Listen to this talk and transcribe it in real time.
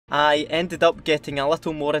I ended up getting a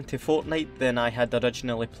little more into Fortnite than I had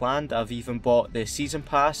originally planned. I've even bought the Season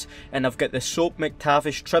Pass, and I've got the Soap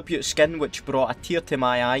McTavish tribute skin, which brought a tear to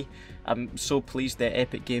my eye. I'm so pleased that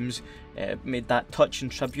Epic Games made that touching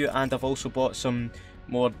tribute, and I've also bought some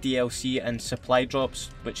more DLC and supply drops,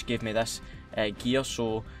 which gave me this gear,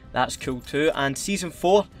 so that's cool too. And Season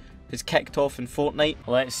 4 has kicked off in Fortnite.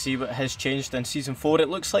 Let's see what has changed in Season 4. It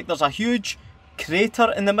looks like there's a huge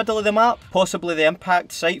crater in the middle of the map, possibly the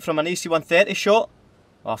impact site from an AC-130 shot.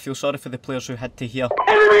 Oh, I feel sorry for the players who had to hear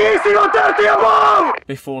 "Enemy AC-130 above!"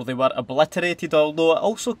 before they were obliterated, although it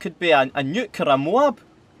also could be a nuke or a Moab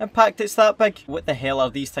impact. It's that big. What the hell are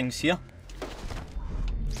these things here?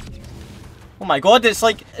 Oh my god, it's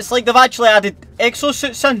like they've actually added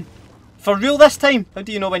exosuits in. For real this time. How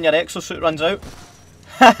do you know when your exosuit runs out?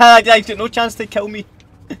 Haha, I've got no chance to kill me.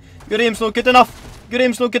 Your aim's not good enough. Your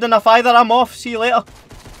aim's not good enough either. I'm off. See you later.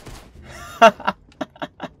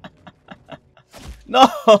 No.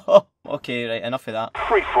 Okay, right, enough of that.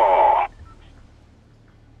 Free fall.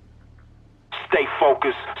 Stay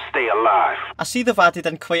focused, stay alive. I see they've added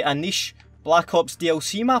in quite a niche Black Ops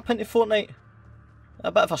DLC map into Fortnite.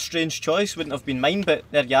 A bit of a strange choice, wouldn't have been mine, but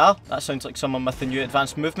there you are. That sounds like someone with the new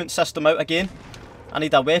advanced movement system out again. I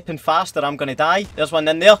need a weapon fast or I'm gonna die. There's one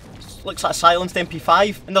in there. Looks like a silenced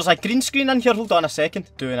MP5. And there's a green screen in here. Hold on a second.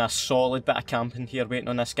 Doing a solid bit of camping here, waiting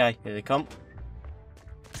on this guy. Here they come.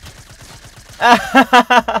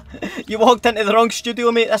 You walked into the wrong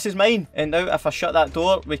studio, mate. This is mine. And now if I shut that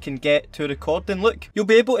door, we can get to recording. Look, you'll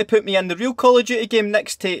be able to put me in the real Call of Duty game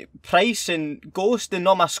next to Price and Ghost and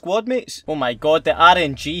all my squad mates. Oh my god, the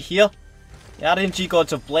RNG here. The RNG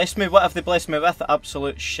gods have blessed me. What have they blessed me with?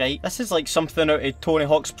 Absolute shite. This is like something out of Tony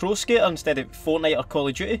Hawk's Pro Skater instead of Fortnite or Call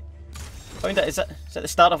of Duty. Found it. Is it the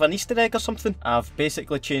start of an Easter egg or something? I've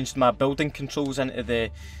basically changed my building controls into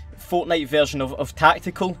the Fortnite version of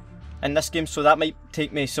tactical in this game, so that might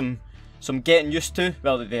take me some getting used to.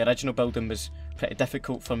 Well, the original building was pretty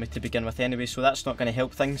difficult for me to begin with anyway, so that's not going to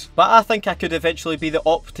help things. But I think I could eventually be the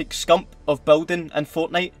optic scump of building in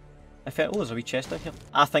Fortnite. Oh, there's a wee chest out here.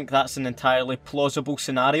 I think that's an entirely plausible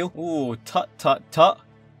scenario. Oh, tut tut tut.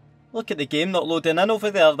 Look at the game not loading in over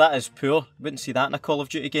there. That is poor. Wouldn't see that in a Call of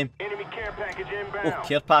Duty game. Enemy care package inbound. Oh,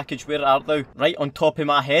 care package, where art thou? Right on top of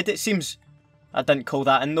my head, it seems. I didn't call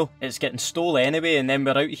that in though. It's getting stolen anyway, and then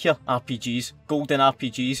we're out of here. RPGs. Golden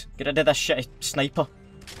RPGs. Get rid of this shitty sniper.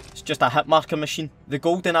 It's just a hit marker machine. The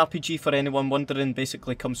golden RPG, for anyone wondering,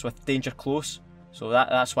 basically comes with danger close. So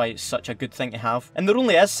that's why it's such a good thing to have. And there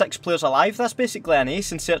only is 6 players alive. That's basically an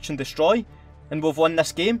ace in Search and Destroy. And we've won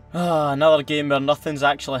this game. Ah, another game where nothing's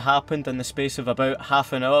actually happened in the space of about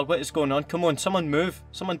half an hour. What is going on? Come on, someone move.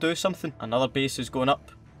 Someone do something. Another base is going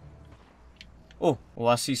up. Oh,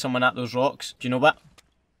 I see someone at those rocks. Do you know what?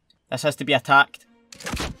 This has to be attacked.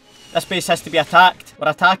 This base has to be attacked. We're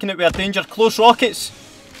attacking it with our danger close rockets.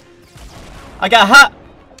 I got a hit.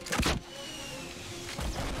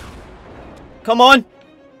 Come on.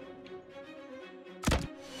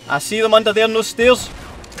 I see them under there, no stairs.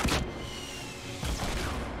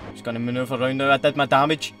 Just gonna maneuver around now. I did my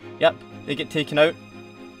damage. Yep, they get taken out.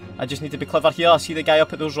 I just need to be clever here. I see the guy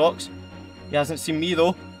up at those rocks. He hasn't seen me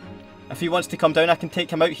though. If he wants to come down, I can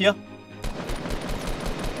take him out here.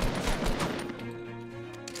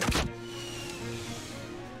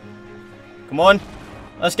 Come on.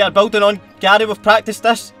 Let's get a building on. Gary, we've practiced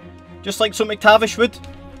this. Just like Soap McTavish would.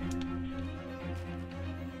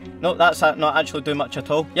 No, that's not actually doing much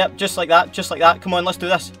at all. Yep, just like that, just like that. Come on, let's do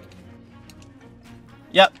this.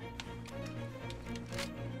 Yep.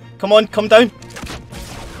 Come on, come down.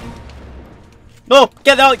 No,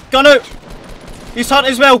 get that gun out. He's hurt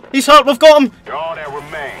as well. He's hurt, we've got him. All that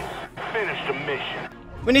remains. Finish the mission.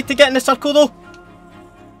 We need to get in the circle though.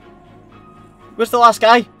 Where's the last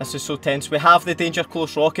guy? This is so tense. We have the danger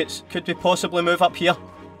close rockets. Could we possibly move up here?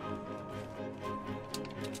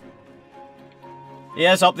 He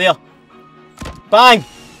is up there. Bang!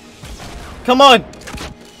 Come on!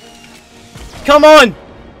 Come on!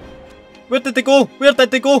 Where did they go? Where did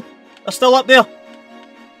they go? They're still up there.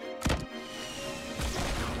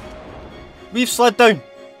 We've slid down.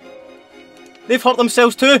 They've hurt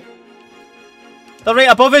themselves too. They're right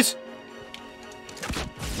above us.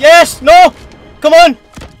 Yes! No! Come on!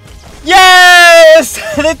 Yes!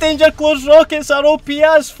 The danger close rockets are OP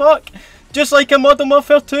as fuck. Just like in Modern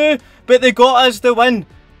Warfare 2. But they got us the win.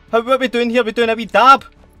 What are we doing here? We're doing a wee dab.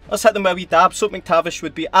 Let's hit them with a wee dab. Soap McTavish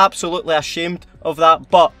would be absolutely ashamed of that.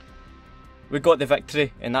 But we got the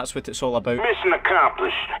victory, and that's what it's all about. Mission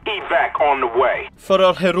accomplished. Evac on the way. For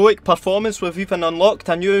our heroic performance, we've even unlocked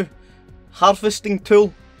a new harvesting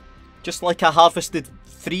tool. Just like I harvested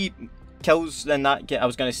 3 kills in that game. I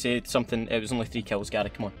was going to say something, it was only 3 kills, Gary,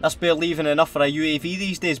 come on. That's barely even enough for a UAV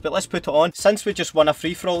these days, but let's put it on. Since we just won a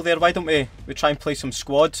free-for-all there, why don't we try and play some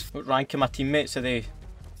squads? What rank are my teammates? Are they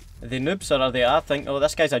noobs or are they? I think, oh,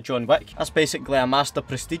 this guy's a John Wick. That's basically a Master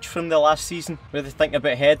Prestige from the last season. Where they think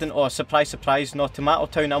about heading, oh, surprise, surprise, no, Tomato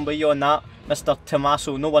Town, I'm with you on that. Mr.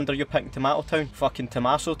 Tommaso, no wonder you're picking Tomato Town. Fucking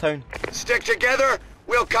Tommaso Town. Stick together,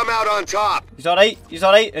 we'll come out on top. He's alright, he's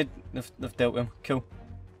alright. They've dealt with him, cool.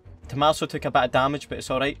 Tommaso took a bit of damage, but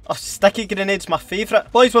it's alright. Oh, sticky grenades, my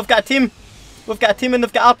favourite. Boys, we've got a team. We've got a team and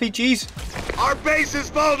they've got RPGs. Our base is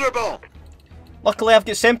vulnerable. Luckily, I've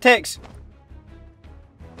got Semtex.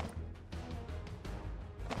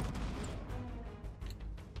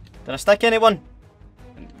 Did I stick anyone?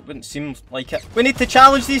 It wouldn't seem like it. We need to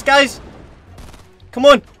challenge these guys. Come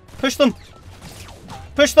on, push them.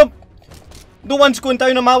 Push them. No one's going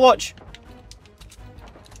down on my watch.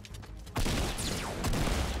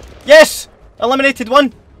 Yes! Eliminated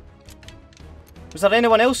one. Was there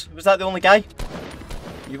anyone else? Was that the only guy?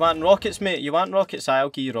 You want rockets, mate? You want rockets?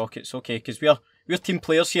 I'll give you rockets, okay, because we're team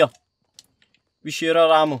players here. We share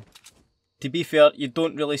our ammo. To be fair, you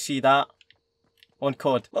don't really see that on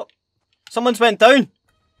COD. Oh, someone's went down.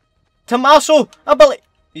 Tommaso, I believe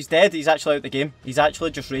he's dead. He's actually out the game. He's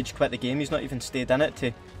actually just rage quit the game. He's not even stayed in it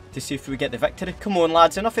to see if we get the victory. Come on,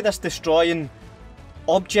 lads, enough of this destroying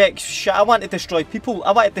objects shit. I want to destroy people.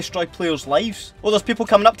 I want to destroy players' lives. Oh, there's people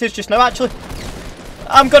coming up to us just now, actually.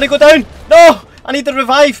 I'm gonna go down. No, I need to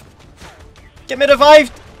revive. Get me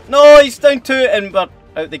revived. No, he's down too, and we're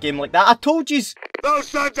out the game like that. I told yous. Those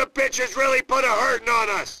sons of bitches really put a hurting on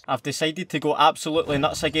us. I've decided to go absolutely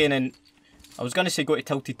nuts again, and I was going to say go to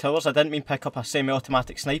Tilted Towers. I didn't mean pick up a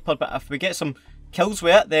semi-automatic sniper, but if we get some kills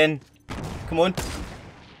with it, then come on.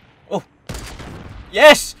 Oh,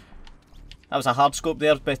 yes! That was a hard scope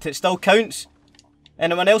there, but it still counts.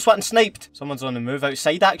 Anyone else wanting sniped? Someone's on the move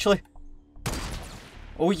outside, actually.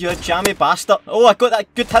 Oh, you jammy bastard. Oh, I got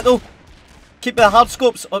that good hit though. Keep the hard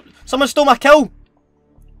scopes. Oh, someone stole my kill.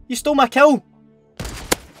 You stole my kill.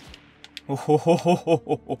 Oh, ho, ho, ho, ho,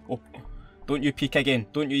 ho, ho. Don't you peek again.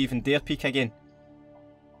 Don't you even dare peek again.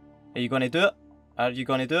 Are you going to do it? Are you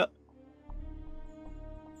going to do it?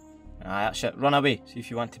 Ah, that's it. Run away. See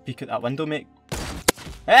if you want to peek at that window, mate.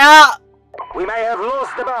 Ah! We may have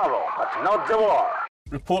lost the battle, but not the war.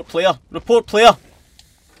 Report player. Report player.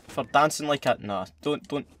 For dancing like that. Nah, don't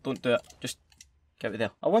do it. Just get out of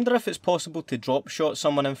there. I wonder if it's possible to drop shot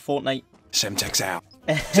someone in Fortnite. Semtex out.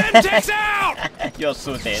 Semtex out! You're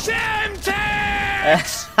so dead.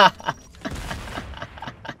 Semtex!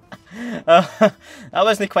 That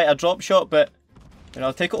wasn't quite a drop shot, but you know,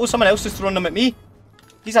 I'll take it. Oh, someone else is throwing them at me.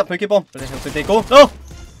 He's that Pokeball. Where the hell did they go? No!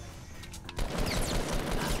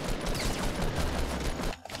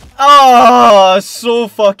 Oh, so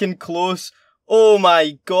fucking close. Oh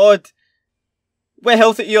my god. What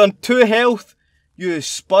health are you on? 2 health. You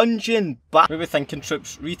sponging bat. What are we thinking,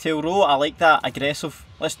 troops? Retail row? I like that. Aggressive.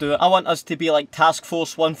 Let's do it. I want us to be like Task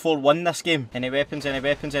Force 141 this game. Any weapons, any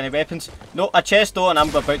weapons, any weapons? No, a chest though, and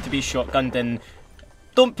I'm about to be shotgunned and...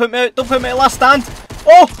 Don't put me out. Don't put me at last stand.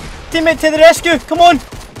 Oh! Teammate to the rescue. Come on.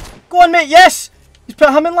 Go on, mate. Yes! He's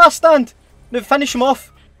put him in last stand. Now finish him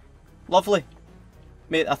off. Lovely.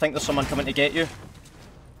 Mate, I think there's someone coming to get you.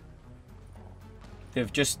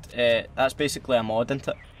 They've just... that's basically a mod, isn't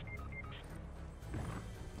it?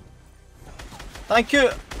 Thank you.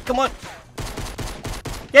 Come on.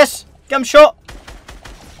 Yes. Get him shot.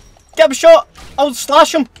 Get him shot. I'll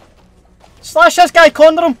slash him. Slash this guy.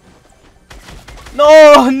 Corner him.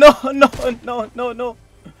 No. No. No. No. No. No.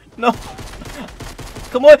 No.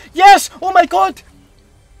 Come on. Yes. Oh my god.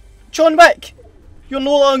 John Wick. You're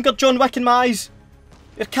no longer John Wick in my eyes.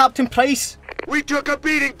 You're Captain Price. We took a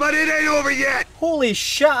beating, but it ain't over yet. Holy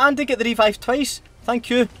shit. And to get the revive twice. Thank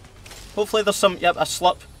you. Hopefully there's some... Yep, a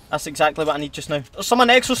slurp. That's exactly what I need just now. There's someone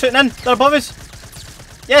exo-suiting in. They're above us.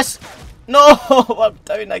 Yes. No. We're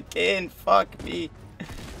down again. Fuck me.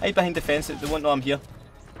 Hide behind the fence. They won't know I'm here.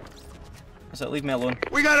 That's it. Leave me alone.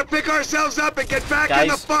 We gotta pick ourselves up and get back in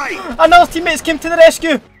the fight. Another teammates came to the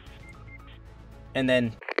rescue. And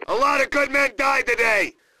then... A lot of good men died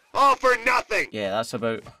today. All for nothing. Yeah, that's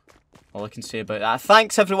about... all I can say about that.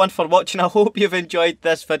 Thanks everyone for watching. I hope you've enjoyed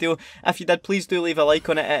this video. If you did, please do leave a like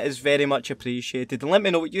on it. It is very much appreciated. And let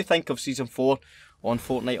me know what you think of Season 4 on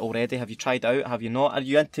Fortnite already. Have you tried it out? Have you not? Are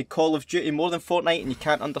you into Call of Duty more than Fortnite and you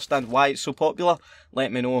can't understand why it's so popular?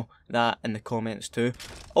 Let me know that in the comments too.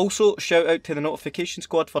 Also, shout out to the notification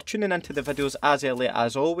squad for tuning into the videos as early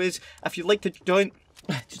as always. If you'd like to join...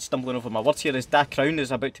 just stumbling over my words here as Da Crown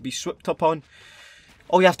is about to be swooped up on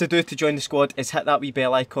All you have to do to join the squad is hit that wee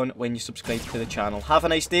bell icon when you subscribe to the channel. Have a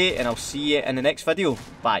nice day, and I'll see you in the next video.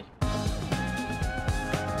 Bye.